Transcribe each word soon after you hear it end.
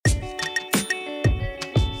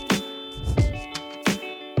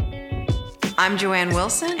I'm Joanne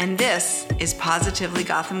Wilson, and this is Positively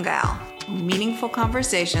Gotham Gal. Meaningful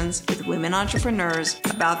conversations with women entrepreneurs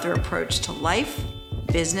about their approach to life,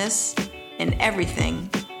 business, and everything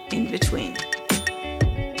in between.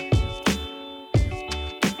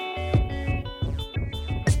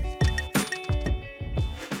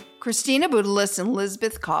 Christina Budelis and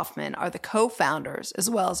Elizabeth Kaufman are the co-founders,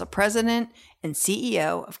 as well as a president and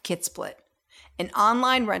CEO of KitSplit, an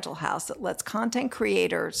online rental house that lets content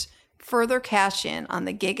creators further cash in on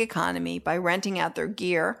the gig economy by renting out their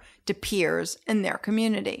gear to peers in their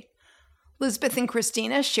community. Elizabeth and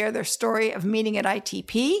Christina share their story of meeting at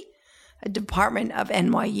ITP, a department of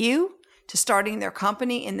NYU, to starting their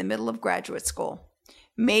company in the middle of graduate school.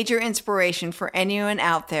 Major inspiration for anyone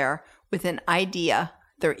out there with an idea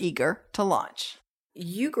they're eager to launch.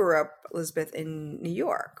 You grew up, Elizabeth, in New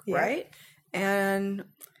York, right? And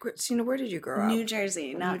Christina, where did you grow up? New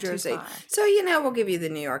Jersey, not New Jersey. Too far. So, we'll give you the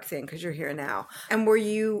New York thing because you're here now. And were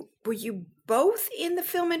you both in the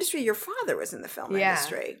film industry? Your father was in the film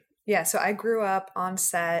industry. Yeah, so I grew up on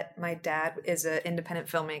set. My dad is an independent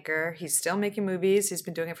filmmaker. He's still making movies. He's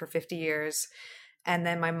been doing it for 50 years. And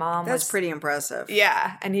then my mom That's pretty impressive.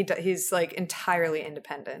 Yeah, and he's like entirely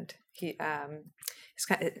independent.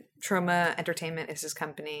 Trauma Entertainment is his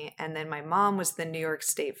company. And then my mom was the New York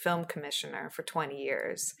State Film Commissioner for 20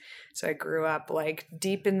 years. So I grew up like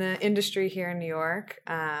deep in the industry here in New York.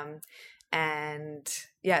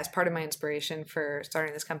 It's part of my inspiration for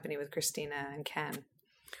starting this company with Christina and Ken.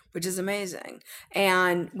 Which is amazing.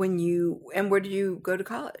 And where did you go to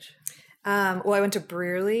college? I went to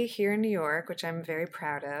Brearley here in New York, which I'm very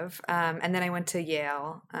proud of. And then I went to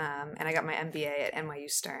Yale, and I got my MBA at NYU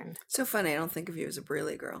Stern. So funny. I don't think of you as a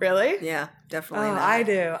Brearley girl. Really? Yeah, definitely not. I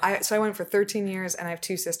do. So I went for 13 years, and I have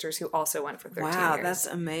two sisters who also went for 13 years. Wow, that's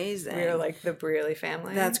amazing. We were like the Brearley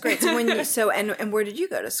family. That's great. So and where did you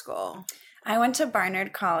go to school? I went to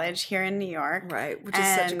Barnard College here in New York. Right, which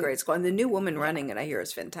is such a great school. And the new woman running it, I hear,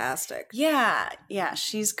 is fantastic. Yeah,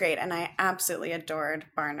 she's great. And I absolutely adored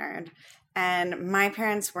Barnard. And my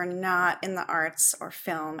parents were not in the arts or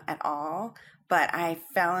film at all, but I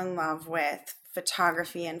fell in love with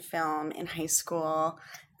photography and film in high school.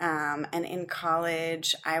 And in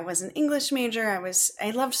college, I was an English major. I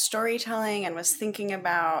loved storytelling and was thinking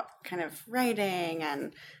about kind of writing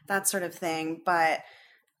and that sort of thing, but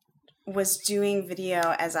was doing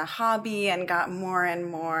video as a hobby and got more and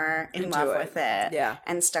more in love with it. Yeah.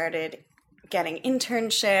 And started getting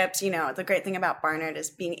internships. The great thing about Barnard is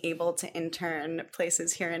being able to intern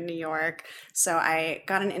places here in New York. So I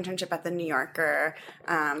got an internship at The New Yorker.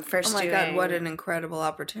 First, oh my God, what an incredible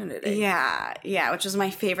opportunity. Yeah, which was my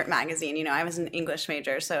favorite magazine. I was an English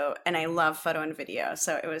major, and I love photo and video.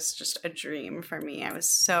 So it was just a dream for me. I was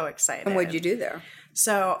so excited. And what did you do there?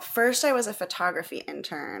 So first I was a photography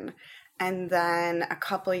intern. And then a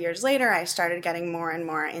couple of years later, I started getting more and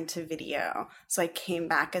more into video. So I came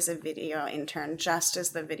back as a video intern just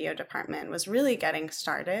as the video department was really getting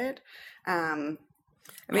started.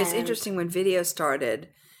 It's interesting when video started,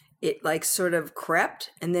 it like sort of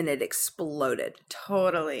crept and then it exploded.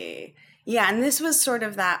 Totally. Yeah, and this was sort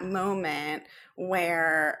of that moment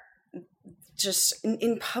where just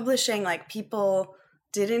in publishing, like people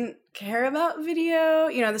didn't care about video.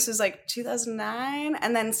 This was like 2009.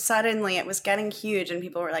 And then suddenly it was getting huge and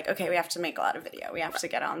people were like, okay, we have to make a lot of video. We have to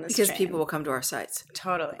get on this Because train. people will come to our sites.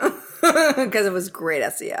 Totally. Because it was great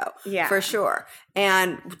SEO. Yeah. For sure.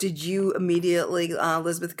 And did you immediately,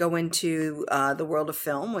 Elizabeth, go into the world of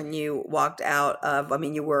film when you walked out of,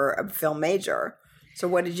 you were a film major. So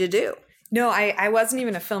what did you do? No, I wasn't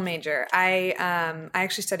even a film major. I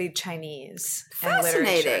actually studied Chinese and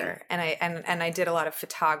literature, and I did a lot of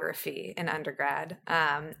photography in undergrad.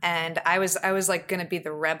 And I was like going to be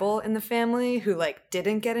the rebel in the family who like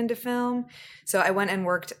didn't get into film. So I went and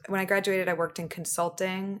worked. When I graduated, I worked in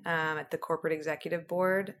consulting at the corporate executive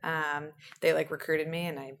board. They like recruited me,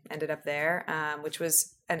 and I ended up there, which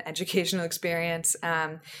was an educational experience,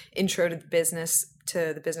 intro to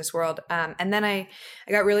the business world. And then I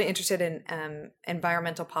got really interested in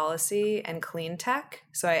environmental policy and clean tech.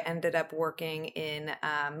 So I ended up working in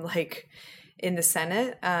in the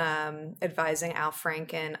Senate, advising Al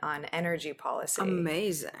Franken on energy policy.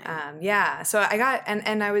 Amazing. So I got,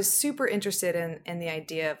 and I was super interested in the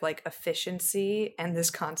idea of like efficiency and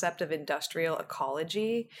this concept of industrial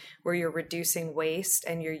ecology, where you're reducing waste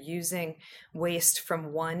and you're using waste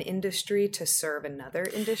from one industry to serve another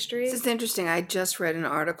industry. This is interesting. I just read an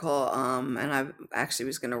article, and I actually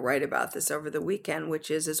was going to write about this over the weekend,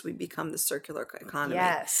 which is as we become the circular economy.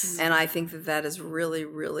 Yes. And I think that is really,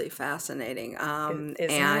 really fascinating Isn't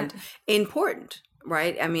and it? important.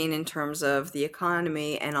 right? I mean, in terms of the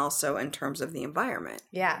economy and also in terms of the environment.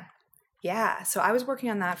 Yeah. Yeah. So I was working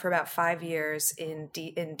on that for about 5 years in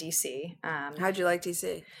DC. How'd you like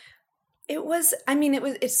DC?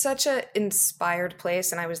 It's such an inspired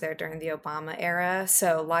place, and I was there during the Obama era,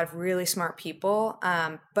 so a lot of really smart people.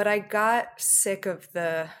 But I got sick of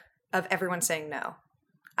everyone saying no.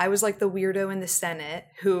 I was like the weirdo in the Senate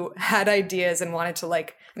who had ideas and wanted to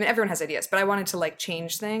everyone has ideas, but I wanted to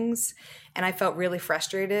change things. And I felt really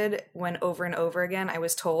frustrated when over and over again I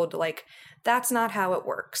was told that's not how it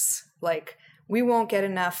works. We won't get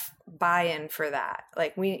enough buy-in for that.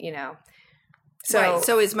 So, right.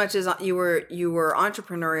 So as much as you were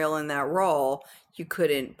entrepreneurial in that role, you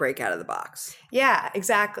couldn't break out of the box. Yeah,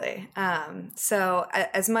 exactly. So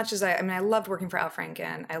as much as I loved working for Al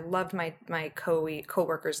Franken. I loved my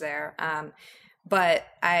co-workers there. But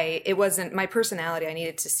it wasn't my personality. I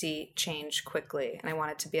needed to see change quickly, and I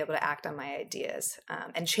wanted to be able to act on my ideas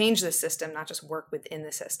and change the system, not just work within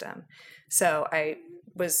the system. So I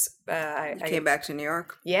came back to New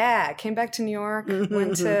York. Yeah, I came back to New York,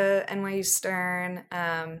 went to NYU Stern,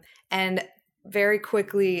 and very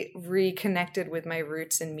quickly reconnected with my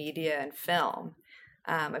roots in media and film.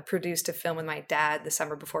 I produced a film with my dad the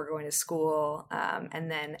summer before going to school.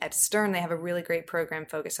 And then at Stern, they have a really great program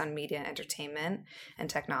focused on media and entertainment and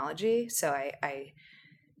technology. So I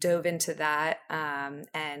dove into that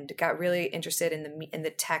and got really interested in the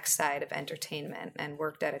tech side of entertainment, and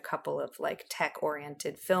worked at a couple of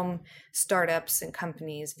tech-oriented film startups and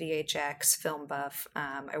companies, VHX, Film Buff.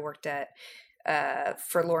 I worked at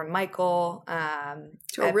for Lauren Michael,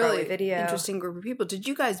 so a really interesting group of people. Did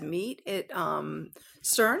you guys meet at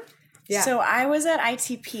Stern? Yeah. So I was at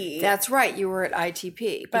ITP. That's right. You were at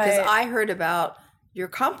ITP because I heard about your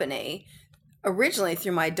company originally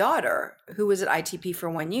through my daughter, who was at ITP for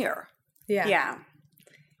 1 year. Yeah.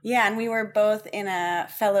 And we were both in a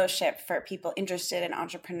fellowship for people interested in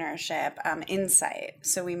entrepreneurship, Insight.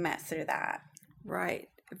 So we met through that. Right.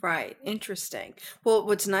 Interesting. Well,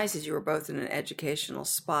 what's nice is you were both in an educational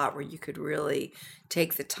spot where you could really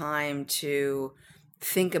take the time to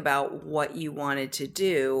think about what you wanted to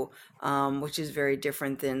do, which is very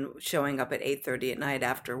different than showing up at 8:30 at night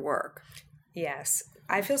after work. Yes.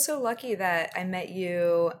 I feel so lucky that I met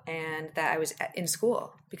you and that I was in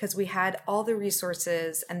school, because we had all the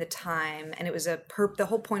resources and the time, and it was the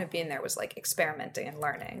whole point of being there was experimenting and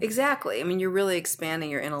learning. Exactly. I mean, you're really expanding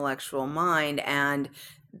your intellectual mind, and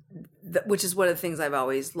which is one of the things I've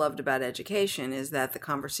always loved about education, is that the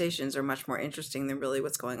conversations are much more interesting than really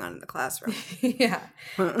what's going on in the classroom. Yeah.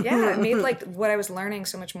 It made what I was learning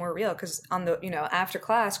so much more real, because on the after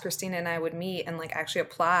class, Christina and I would meet and actually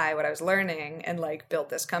apply what I was learning and build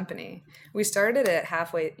this company. We started it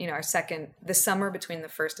halfway, the summer between the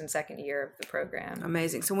first and second year of the program.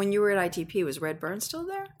 Amazing. So when you were at ITP, was Red Byrne still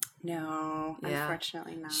there? No,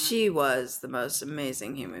 unfortunately not. She was the most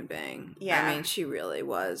amazing human being. Yeah. I mean, she really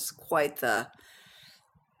was quite the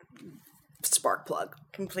spark plug.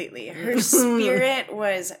 Completely. Her spirit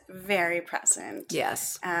was very present.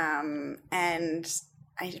 Yes. And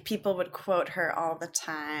people would quote her all the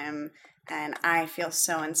time, and I feel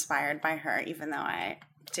so inspired by her, even though I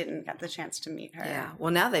didn't get the chance to meet her. Yeah.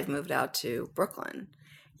 Well, now they've moved out to Brooklyn.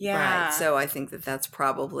 Yeah. Right. So I think that's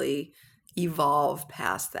probably evolved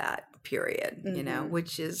past that period,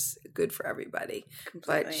 which is good for everybody.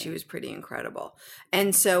 Completely. But she was pretty incredible.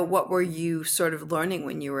 And so what were you sort of learning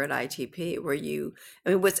when you were at ITP?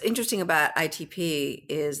 What's interesting about ITP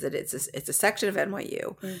is that it's a section of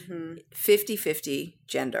NYU, 50-50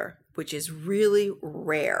 gender, which is really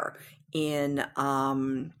rare in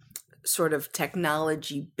sort of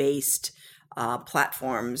technology-based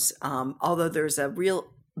platforms, although there's a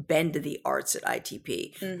real bend to the arts at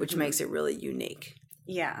ITP, which makes it really unique.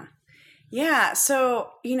 Yeah.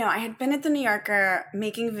 So, I had been at the New Yorker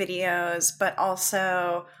making videos, but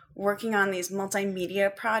also working on these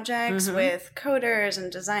multimedia projects with coders and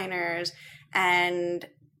designers. And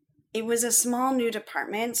it was a small new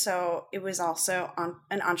department, so it was also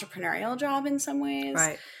an entrepreneurial job in some ways.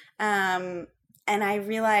 Right. And I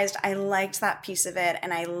realized I liked that piece of it,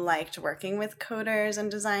 and I liked working with coders and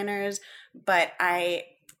designers, but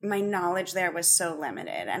my knowledge there was so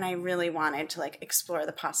limited, and I really wanted to explore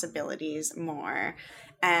the possibilities more.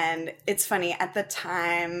 And it's funny, at the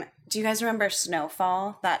time, do you guys remember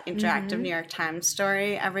Snowfall, that interactive New York Times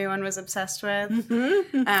story everyone was obsessed with?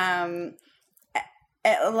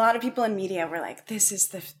 a lot of people in media were like, this is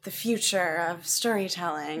the future of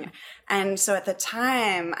storytelling. And so at the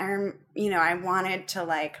time, I wanted to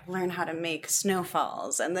like learn how to make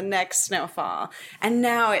snowfalls and the next snowfall. And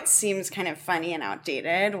now it seems kind of funny and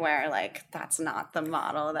outdated where like that's not the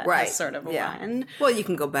model that has sort of won. Well, you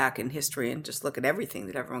can go back in history and just look at everything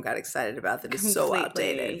that everyone got excited about that is so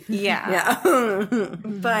outdated. Yeah.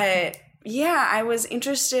 But yeah, I was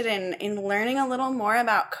interested in learning a little more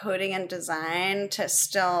about coding and design to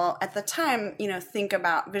still, at the time, think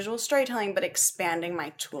about visual storytelling, but expanding my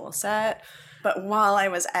tool set. But while I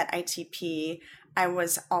was at ITP, I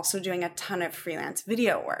was also doing a ton of freelance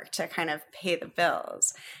video work to kind of pay the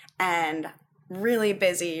bills, and really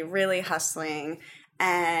busy, really hustling.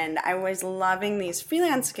 And I was loving these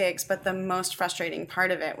freelance gigs, but the most frustrating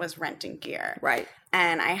part of it was renting gear. Right.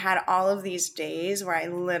 And I had all of these days where I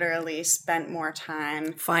literally spent more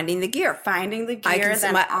time finding the gear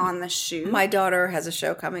than on the shoot. My daughter has a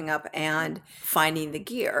show coming up, and finding the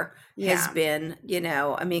gear has been,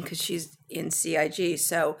 because she's in CIG,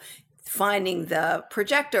 so finding the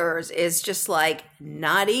projectors is just like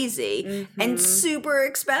not easy and super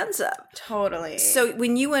expensive. Totally. So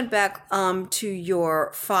when you went back to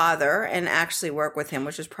your father and actually work with him,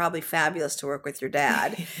 which was probably fabulous to work with your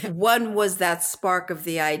dad, one was that spark of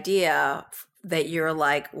the idea that you're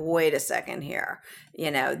like, wait a second here,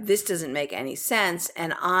 this doesn't make any sense,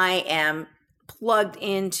 and I am plugged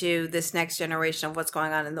into this next generation of what's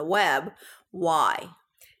going on in the web. Why?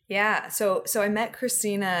 Yeah. So I met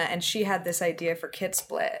Christina, and she had this idea for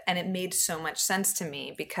Kitsplit, and it made so much sense to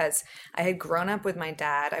me because I had grown up with my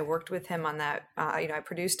dad. I worked with him on that. I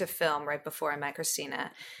produced a film right before I met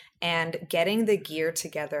Christina, and getting the gear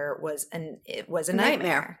together was a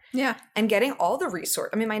nightmare. Yeah. And getting all the resource.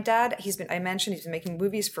 I mean, my dad, he's been making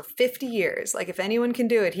movies for 50 years. Like, if anyone can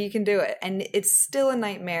do it, he can do it. And it's still a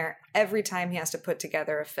nightmare every time he has to put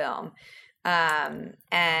together a film. And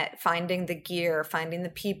finding the gear, finding the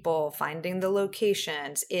people, finding the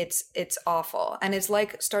locations, it's awful. And it's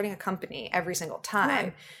like starting a company every single time.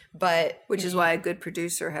 Right. But which is why a good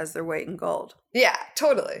producer has their weight in gold. Yeah,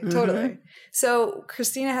 totally. So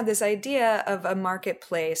Christina had this idea of a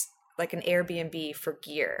marketplace, like an Airbnb for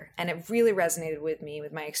gear, and it really resonated with me,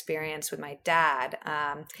 with my experience with my dad.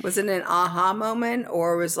 Was it an aha moment,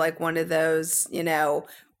 or was like one of those,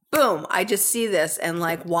 boom, I just see this and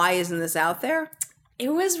like, why isn't this out there?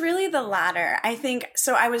 It was really the latter. I think,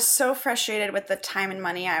 so I was so frustrated with the time and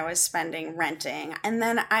money I was spending renting. And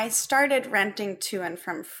then I started renting to and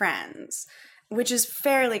from friends, which is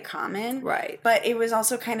fairly common. Right. But it was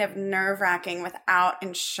also kind of nerve-wracking without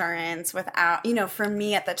insurance, without, for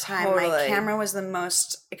me at the time, my camera was the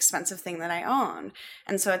most expensive thing that I owned.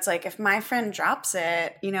 And so it's like, if my friend drops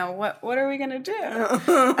it, what are we going to do?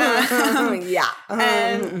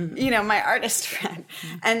 And, my artist friend.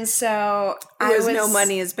 And so I was no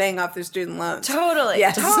money is paying off their student loans. Totally.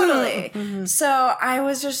 Yes. Totally. So I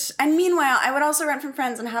was just, and meanwhile, I would also rent from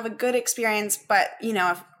friends and have a good experience. But,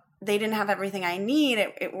 if they didn't have everything I need,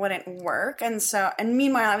 it wouldn't work. And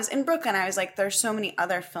meanwhile, I was in Brooklyn. I was like, there's so many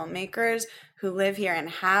other filmmakers who live here and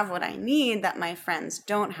have what I need that my friends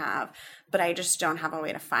don't have, but I just don't have a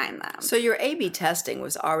way to find them. So your A/B testing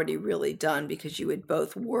was already really done because you had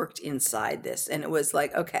both worked inside this, and it was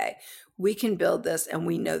like, okay, we can build this, and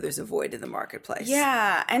we know there's a void in the marketplace.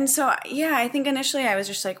 Yeah. And so, I think initially I was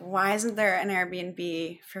just like, why isn't there an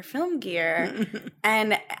Airbnb for film gear?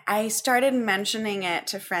 And I started mentioning it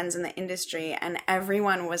to friends in the industry, and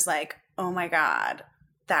everyone was like, oh my God,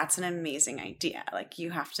 that's an amazing idea. Like,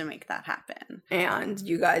 you have to make that happen. And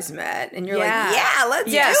you guys met, and you're like,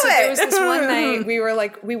 let's do it. So there was this one night,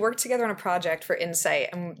 we worked together on a project for Insight,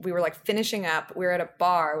 and we were like finishing up. We were at a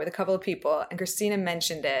bar with a couple of people, and Christina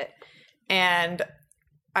mentioned it. And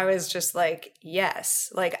I was just like,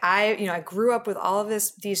 yes. Like, I grew up with all of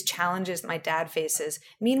these challenges that my dad faces.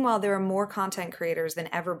 Meanwhile, there are more content creators than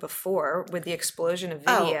ever before with the explosion of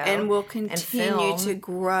video. And will continue to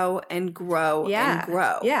grow and grow and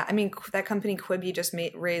grow. Yeah. I mean, that company Quibi just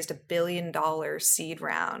raised $1 billion seed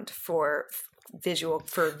round for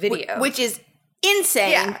video. Which is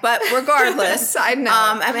insane, but regardless, side note.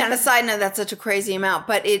 On a side note, that's such a crazy amount,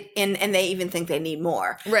 but and they even think they need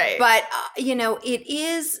more, right? But it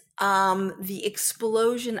is the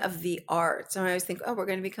explosion of the arts. And I always think, oh, we're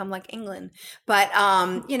going to become like England. But,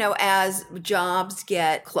 as jobs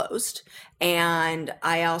get closed, and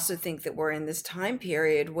I also think that we're in this time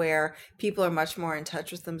period where people are much more in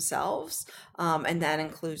touch with themselves, and that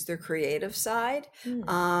includes their creative side,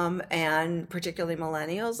 and particularly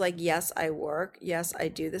millennials. Like, yes, I work. Yes, I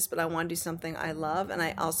do this, but I want to do something I love, and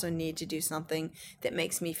I also need to do something that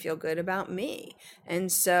makes me feel good about me.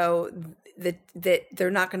 And so that they're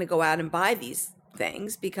not going to go out and buy these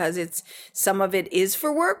things because some of it is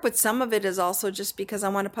for work, but some of it is also just because I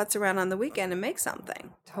want to putz around on the weekend and make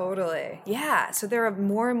something. Totally. Yeah. So there are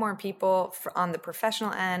more and more people on the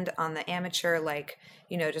professional end, on the amateur,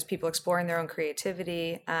 just people exploring their own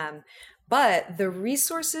creativity. But the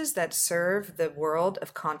resources that serve the world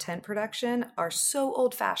of content production are so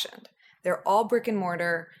old fashioned. They're all brick and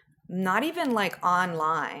mortar, not even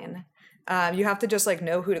online. You have to just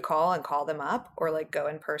know who to call and call them up or go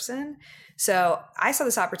in person. So I saw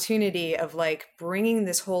this opportunity of bringing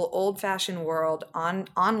this whole old fashioned world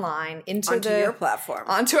online onto your platform,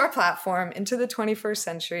 onto our platform, into the 21st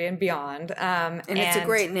century and beyond. And it's a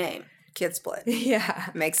great name, KidSplit. Yeah.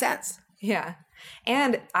 Makes sense. Yeah.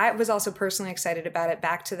 And I was also personally excited about it,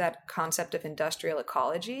 back to that concept of industrial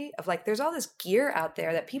ecology of there's all this gear out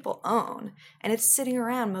there that people own and it's sitting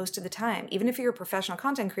around most of the time. Even if you're a professional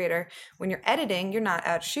content creator, when you're editing, you're not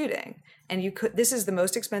out shooting. And this is the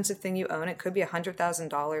most expensive thing you own. It could be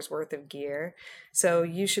 $100,000 worth of gear. So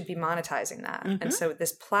you should be monetizing that. Mm-hmm. And so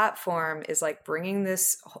this platform is bringing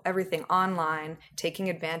everything online, taking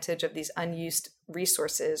advantage of these unused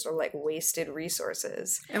resources or wasted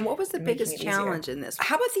resources. And what was the biggest challenge in this?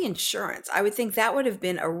 How about the insurance? I would think that would have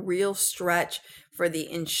been a real stretch for the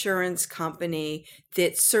insurance company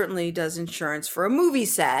that certainly does insurance for a movie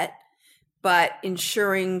set, but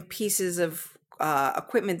insuring pieces of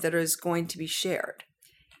equipment that is going to be shared.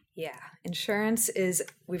 Yeah, insurance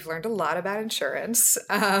we've learned a lot about insurance.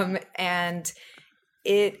 And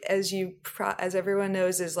it, as everyone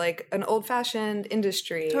knows, is an old-fashioned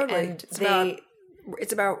industry. Totally. And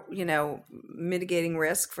it's about mitigating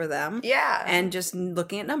risk for them. Yeah. And just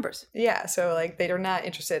looking at numbers. Yeah. So they're not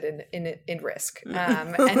interested in risk.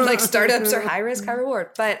 And startups are high risk, high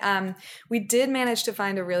reward. But we did manage to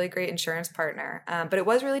find a really great insurance partner. But it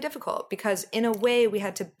was really difficult because in a way we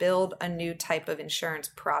had to build a new type of insurance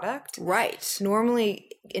product. Right.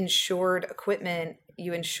 Normally insured equipment,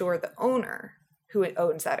 you insure the owner who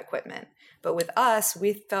owns that equipment. But with us,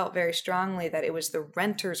 we felt very strongly that it was the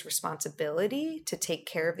renter's responsibility to take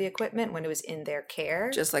care of the equipment when it was in their care.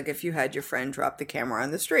 Just like if you had your friend drop the camera on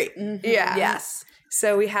the street. Mm-hmm. Yeah. Yes.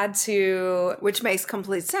 So we had to... Which makes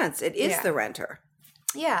complete sense. It is the renter.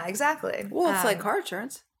 Yeah, exactly. Well, it's like car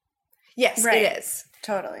insurance. Yes, right. It is.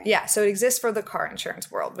 Totally. Yeah, so it exists for the car insurance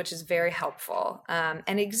world, which is very helpful.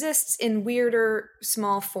 And exists in weirder,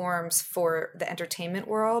 small forms for the entertainment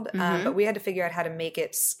world. But we had to figure out how to make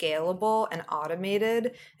it scalable and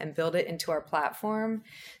automated and build it into our platform.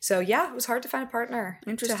 So yeah, it was hard to find a partner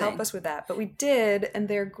to help us with that. But we did, and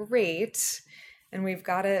they're great. And we've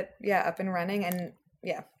got it, up and running. And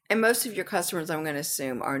yeah. And most of your customers, I'm going to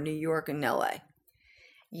assume, are New York and LA.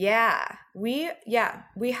 Yeah, we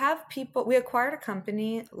have people. We acquired a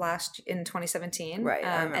company in 2017, right?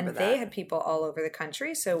 I remember and that. They had people all over the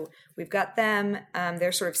country. So we've got them.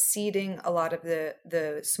 They're sort of seeding a lot of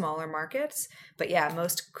the smaller markets. But yeah,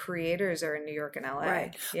 most creators are in New York and LA.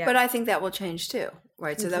 Right. Yeah. But I think that will change too,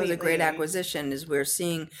 right? So Completely. That was a great acquisition. Is we're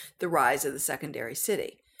seeing the rise of the secondary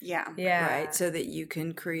city. Yeah. Right. So that you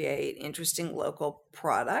can create interesting local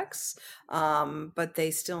products, but they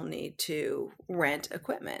still need to rent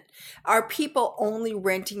equipment. Are people only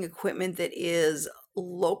renting equipment that is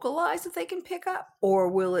localized that they can pick up? Or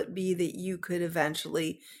will it be that you could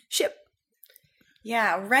eventually ship?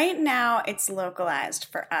 Yeah, right now it's localized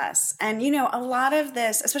for us. And, a lot of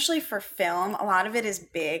this, especially for film, a lot of it is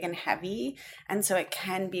big and heavy. And so it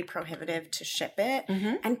can be prohibitive to ship it.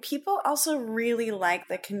 Mm-hmm. And people also really like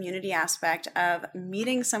the community aspect of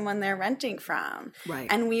meeting someone they're renting from. Right.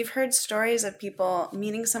 And we've heard stories of people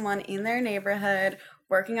meeting someone in their neighborhood,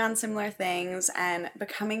 working on similar things and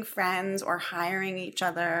becoming friends or hiring each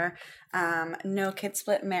other. No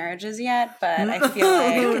KidSplit marriages yet, but I feel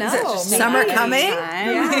like summer coming.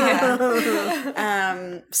 Yeah.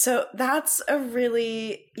 So that's a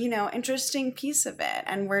really, interesting piece of it.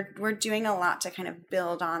 And we're doing a lot to kind of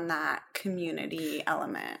build on that community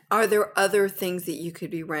element. Are there other things that you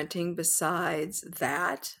could be renting besides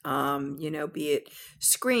that? Be it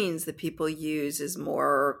screens that people use as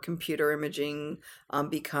more computer imaging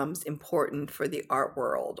becomes important for the art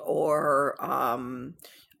world, or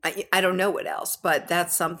I don't know what else, but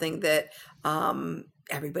that's something that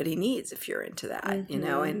everybody needs if you're into that, you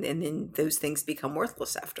know, and then those things become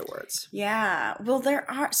worthless afterwards. Yeah. Well,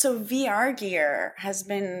 so VR gear has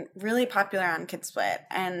been really popular on KidSplit,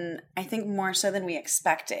 and I think more so than we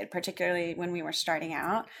expected, particularly when we were starting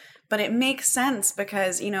out. But it makes sense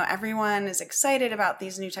because, you know, everyone is excited about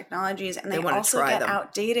these new technologies, and they also get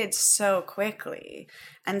outdated so quickly.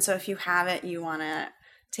 And so if you have it, you want to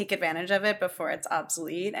take advantage of it before it's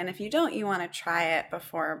obsolete. And if you don't, you want to try it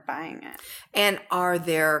before buying it. And are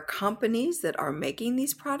there companies that are making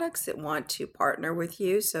these products that want to partner with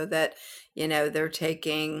you so that, you know, they're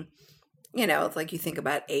taking, you know, it's like you think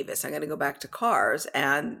about Avis. I'm going to go back to cars,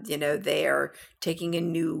 and, you know, they are taking a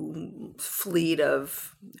new fleet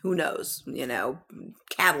of, who knows, you know,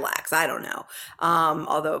 Cadillacs. I don't know.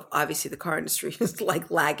 Although obviously the car industry is like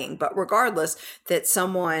lagging, but regardless, that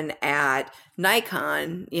someone at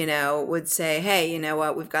Nikon, you know, would say, hey, you know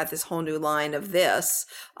what, we've got this whole new line of this,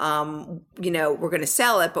 you know, we're going to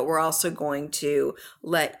sell it, but we're also going to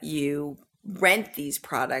let you rent these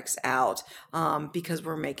products out because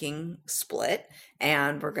we're making split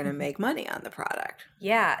and we're going to make money on the product.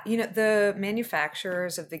 Yeah. You know, the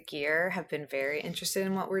manufacturers of the gear have been very interested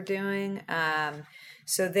in what we're doing.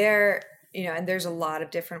 So they're, you know, and there's a lot of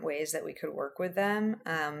different ways that we could work with them.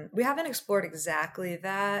 We haven't explored exactly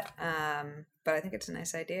that, but I think it's a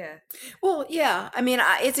nice idea. Well, yeah. I mean,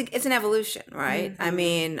 it's an evolution, right? I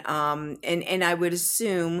mean, and I would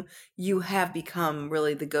assume you have become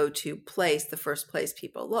really the go-to place, the first place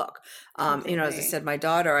people look. You know, as I said, my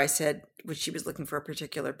daughter, I said, when she was looking for a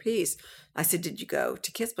particular piece, I said, did you go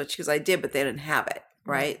to KidSplit? She goes, I did, but they didn't have it,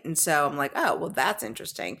 right? And so I'm like, oh, well, that's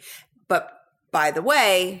interesting. But by the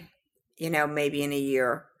way, you know, maybe in a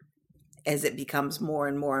year, as it becomes more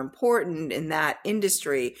and more important in that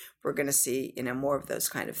industry, we're going to see, you know, more of those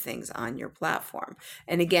kind of things on your platform.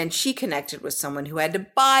 And again, she connected with someone who had to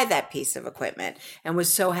buy that piece of equipment and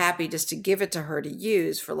was so happy just to give it to her to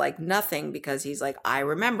use for like nothing, because he's like, I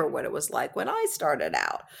remember what it was like when I started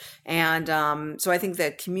out. And so I think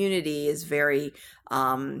the community is very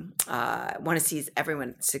want to see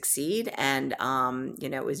everyone succeed, and you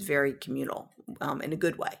know, is very communal in a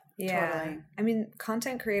good way. Yeah. Totally. I mean,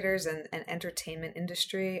 content creators and entertainment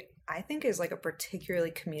industry, I think, is like a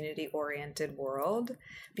particularly community oriented world,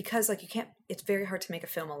 because like it's very hard to make a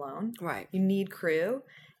film alone. Right. You need crew,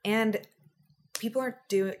 and people are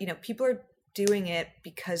doing it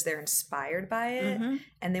because they're inspired by it,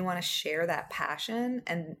 and they want to share that passion,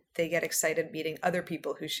 and they get excited meeting other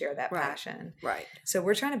people who share that passion. Right. So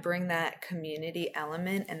we're trying to bring that community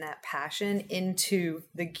element and that passion into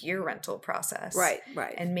the gear rental process. Right.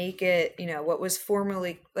 And make it, you know, what was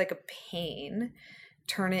formerly like a pain,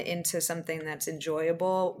 turn it into something that's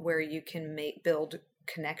enjoyable, where you can build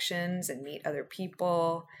connections and meet other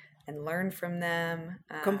people and learn from them.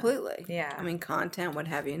 Completely. Yeah. I mean, content, what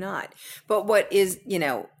have you not. But what is, you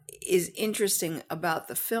know, is interesting about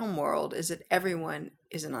the film world is that everyone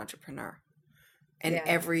is an entrepreneur. And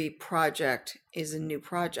every project is a new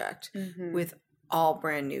project with all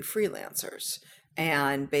brand new freelancers.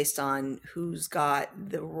 And based on who's got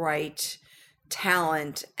the right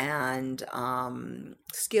talent and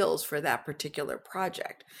skills for that particular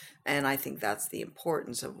project. And I think that's the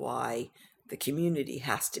importance of why the community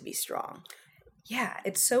has to be strong. Yeah,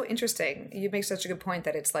 it's so interesting. You make such a good point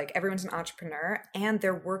that it's like everyone's an entrepreneur and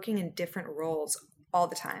they're working in different roles all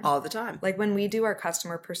the time. All the time. Like when we do our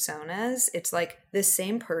customer personas, it's like the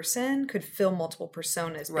same person could fill multiple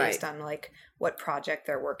personas based on like what project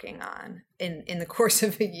they're working on in the course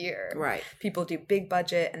of a year. Right. People do big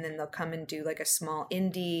budget, and then they'll come and do like a small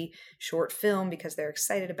indie short film because they're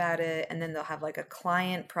excited about it. And then they'll have like a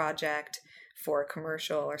client project for a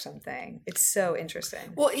commercial or something. It's so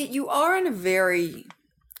interesting. Well, you're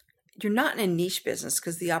not in a niche business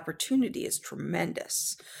because the opportunity is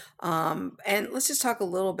tremendous. And let's just talk a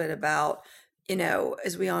little bit about, you know,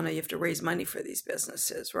 as we all know, you have to raise money for these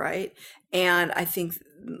businesses, right? And I think,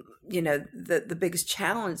 you know, the biggest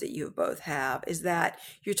challenge that you both have is that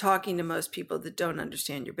you're talking to most people that don't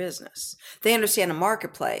understand your business. They understand a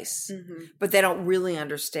marketplace, but they don't really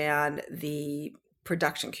understand the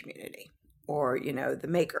production community or, you know, the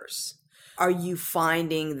makers. Are you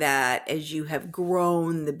finding that as you have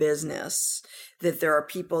grown the business, that there are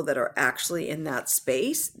people that are actually in that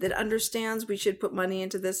space that understands we should put money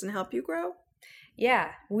into this and help you grow? Yeah,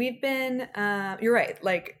 we've been, you're right.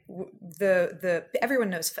 Like the everyone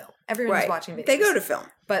knows film. Everyone's watching videos. They go to film.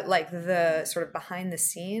 But like the sort of behind the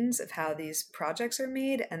scenes of how these projects are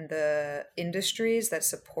made and the industries that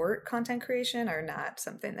support content creation are not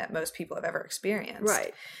something that most people have ever experienced.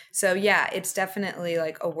 Right. So yeah, it's definitely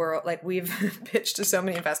like a world, like we've pitched to so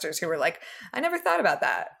many investors who were like, I never thought about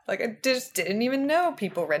that. Like I just didn't even know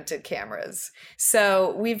people rented cameras.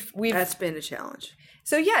 So we've That's been a challenge.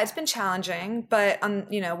 So yeah, it's been challenging, but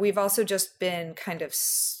we've also just been kind of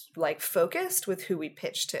like focused with who we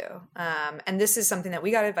pitch to. And this is something that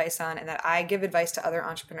we got advice on and that I give advice to other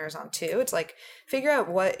entrepreneurs on too. It's like, figure out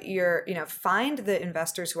what find the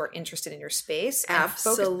investors who are interested in your space. And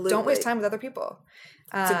Absolutely. Don't waste time with other people.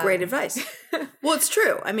 It's a great advice. Well, it's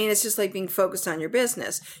true. I mean, it's just like being focused on your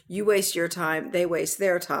business. You waste your time, they waste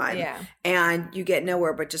their time. Yeah. And you get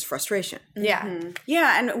nowhere but just frustration. Yeah. Mm-hmm.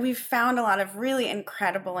 Yeah. And we've found a lot of really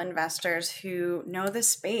incredible investors who know the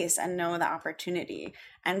space and know the opportunity.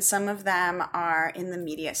 And some of them are in the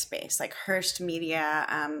media space, like Hearst Media,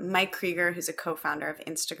 Mike Krieger, who's a co-founder of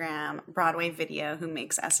Instagram, Broadway Video, who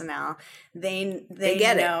makes SNL. They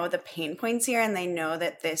know the pain points here, and they know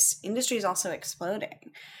that this industry is also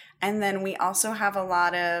exploding. And then we also have a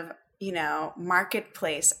lot of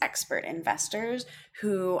marketplace expert investors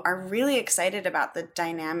who are really excited about the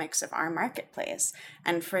dynamics of our marketplace.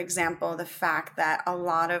 And for example, the fact that a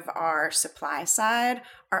lot of our supply side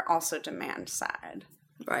are also demand side.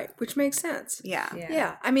 Right, which makes sense.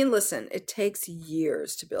 Yeah. I mean, listen, it takes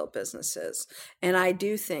years to build businesses. And I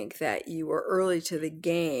do think that you were early to the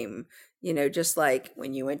game, just like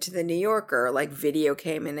when you went to the New Yorker, like video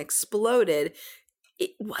came and exploded.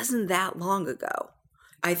 It wasn't that long ago.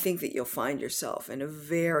 I think that you'll find yourself in a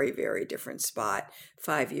very, very different spot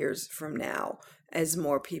 5 years from now as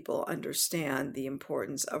more people understand the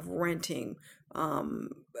importance of renting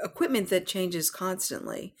equipment that changes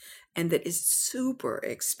constantly and that is super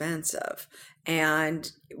expensive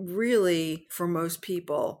and really, for most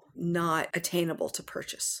people, not attainable to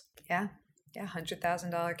purchase. Yeah.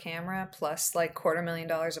 $100,000 camera plus like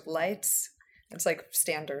 $250,000 of lights. It's like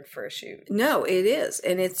standard for a shoot. No, it is.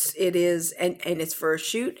 And it's for a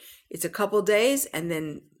shoot. It's a couple days and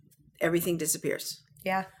then everything disappears.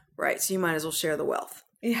 Yeah. Right. So you might as well share the wealth.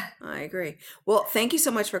 Yeah. I agree. Well, thank you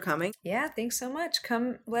so much for coming. Yeah, thanks so much.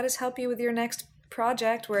 Come let us help you with your next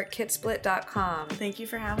project. We're at kitsplit.com. Thank you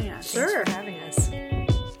for having us. Sure. Thanks for having us.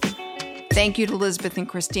 Thank you to Elizabeth and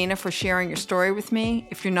Christina for sharing your story with me.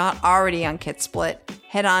 If you're not already on KitSplit,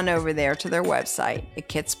 head on over there to their website at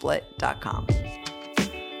kitsplit.com.